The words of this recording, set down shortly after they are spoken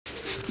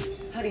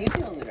how do you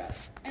feel in the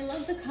dress? I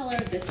love the color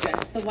of this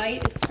dress. The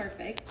white is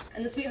perfect.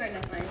 And the sweetheart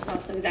neckline is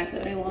also exactly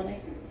what I wanted.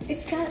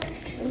 It's got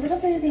a little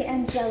bit of the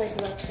angelic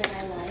look that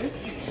I like.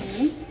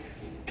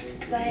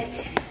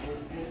 But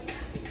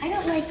I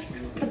don't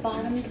like the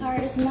bottom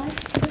part as much.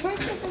 The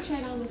first dress I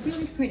tried on was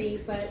really pretty,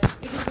 but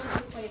it just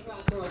wasn't quite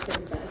rock and roll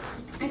princess.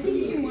 I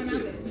think you can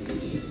one-up it.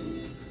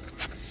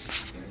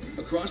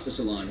 Across the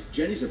salon,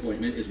 Jenny's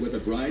appointment is with a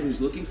bride who's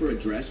looking for a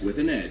dress with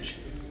an edge.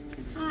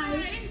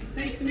 Hi.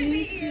 Nice to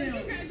meet you.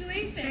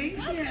 Congratulations.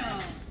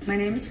 Welcome. My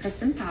name is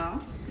Kristen Powell.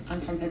 I'm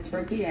from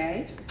Pittsburgh, PA.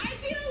 I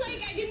feel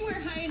like I didn't wear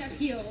high enough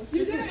heels.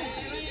 You did.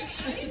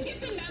 I didn't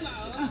get the memo.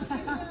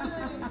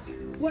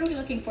 What are we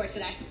looking for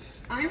today?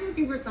 I'm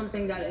looking for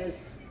something that is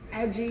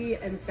edgy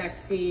and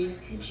sexy.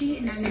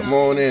 Come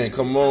on in,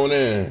 come on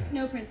in.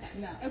 No princess.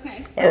 No.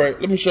 Okay. All right,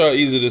 let me show you how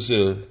easy this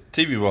is.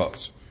 TV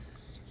box.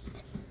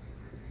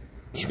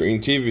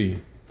 Screen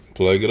TV.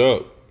 Plug it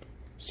up.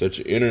 Set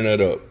your internet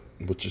up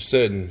with your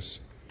settings.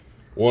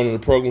 One of the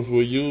programs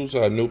we'll use,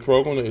 our new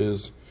program,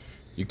 is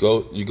you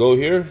go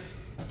here.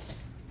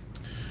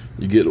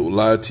 You get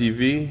live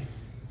TV,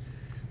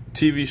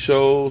 TV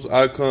shows,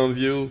 icon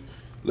view.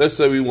 Let's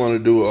say we want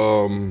to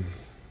do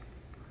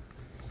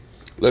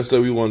let's say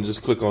we want to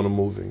just click on a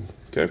movie.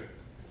 Okay,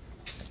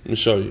 let me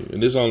show you.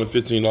 And this is only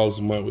 $15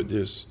 a month with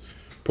this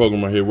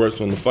program right here. Works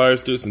on the Fire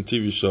Sticks and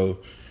TV show.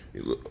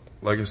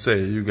 Like I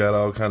say, you got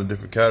all kind of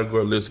different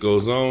categories. List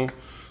goes on.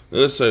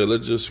 Let's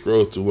just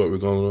scroll to what we're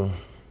gonna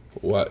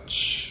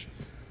watch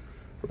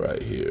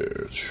right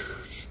here.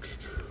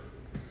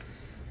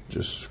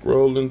 Just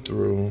scrolling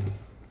through.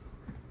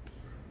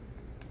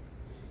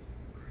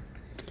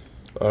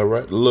 All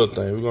right, the little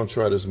thing. We're gonna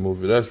try this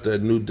movie. That's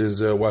that new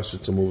Denzel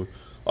Washington movie.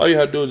 All you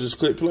have to do is just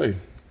click play.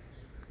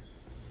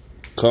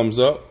 Comes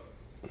up.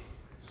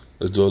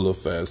 Let's do a little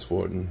fast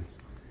forwarding.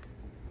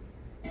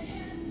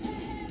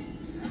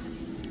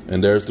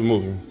 And there's the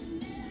movie.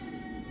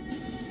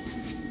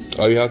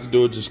 All you have to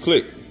do is just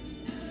click.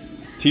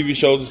 TV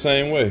shows the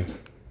same way.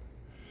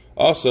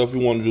 Also, if you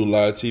want to do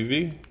live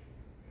TV,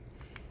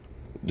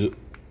 the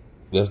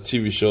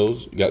TV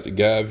shows, you got the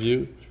guide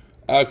view,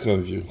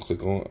 icon view.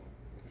 Click on it.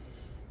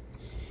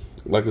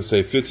 Like I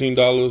say,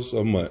 $15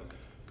 a month.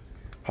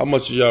 How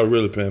much are y'all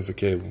really paying for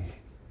cable?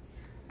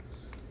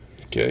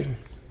 Okay.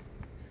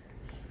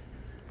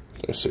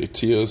 Let's say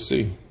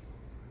TLC.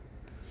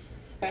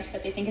 Dress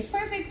that they think is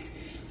perfect.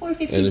 Or And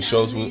it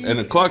shows, and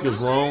the clock is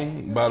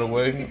wrong, by the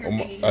way.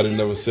 I didn't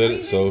never said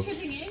it, so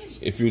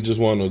if you just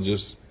want to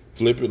just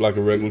flip it like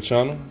a regular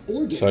channel,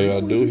 that's how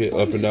y'all do. Hit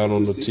up and down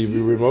on the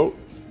TV remote.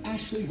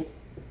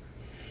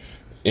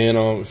 And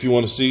if you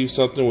want to see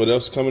something, what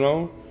else coming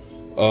on,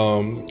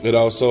 it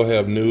also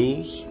have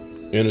news,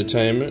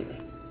 entertainment,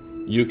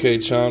 UK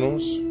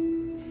channels.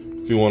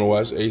 If you want to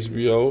watch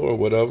HBO or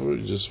whatever,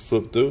 you just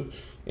flip through,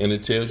 and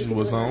it tells you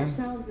what's on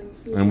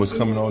and what's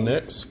coming on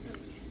next.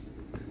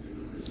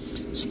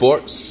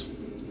 Sports.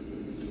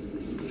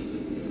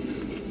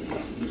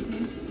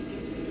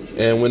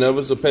 And whenever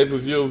it's a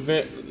pay-per-view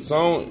event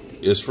on,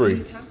 it's free.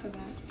 We talk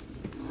about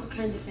all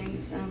kinds of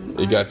things.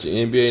 You got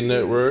your NBA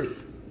network.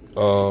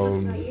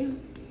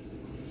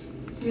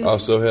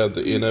 Also have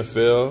the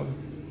NFL,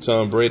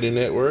 Tom Brady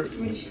network.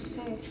 What did she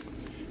say?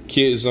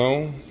 Kids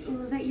Zone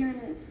Well, that you're in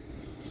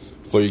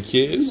a for your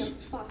kids.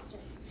 foster.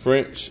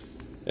 French.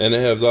 And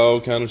it has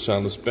all kind of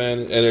channels,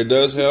 Spanish, and it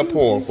does have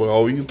porn for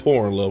all you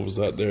porn lovers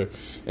out there.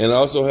 And I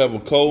also have a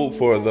code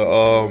for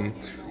the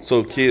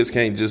so kids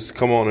can't just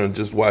come on and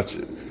just watch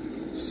it.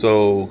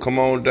 So come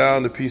on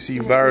down to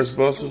PC Virus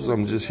Busters.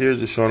 I'm just here,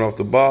 just showing off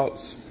the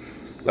box.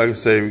 Like I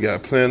say, we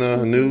got plenty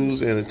of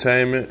news,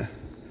 entertainment,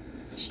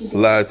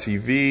 live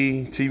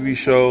TV, TV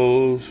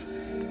shows,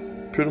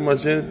 pretty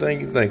much anything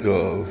you think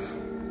of.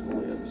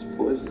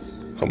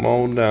 Come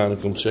on down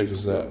and come check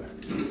us out.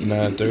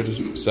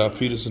 930 South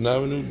Peterson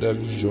Avenue,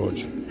 Douglas,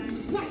 Georgia.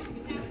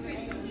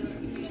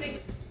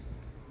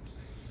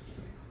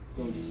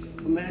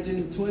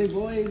 Imagine 20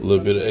 boys. A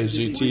little bit of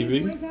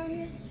HGTV. Boys out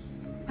here?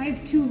 I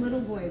have 2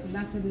 little boys, and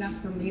that's enough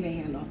for me to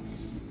handle.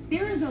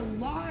 There is a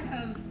lot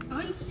of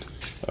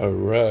All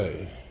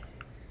right.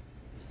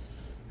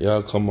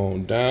 Y'all come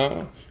on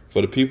down.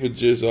 For the people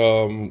just,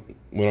 when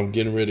I'm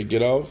getting ready to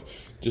get off,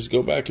 just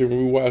go back and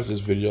rewatch this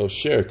video.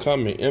 Share,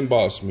 comment,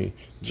 inbox me.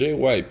 Jay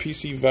White,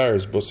 PC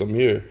Virus, but I'm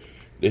here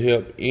to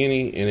help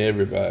any and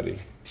everybody.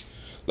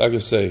 Like I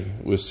say,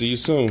 we'll see you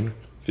soon.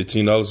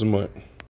 $15 a month.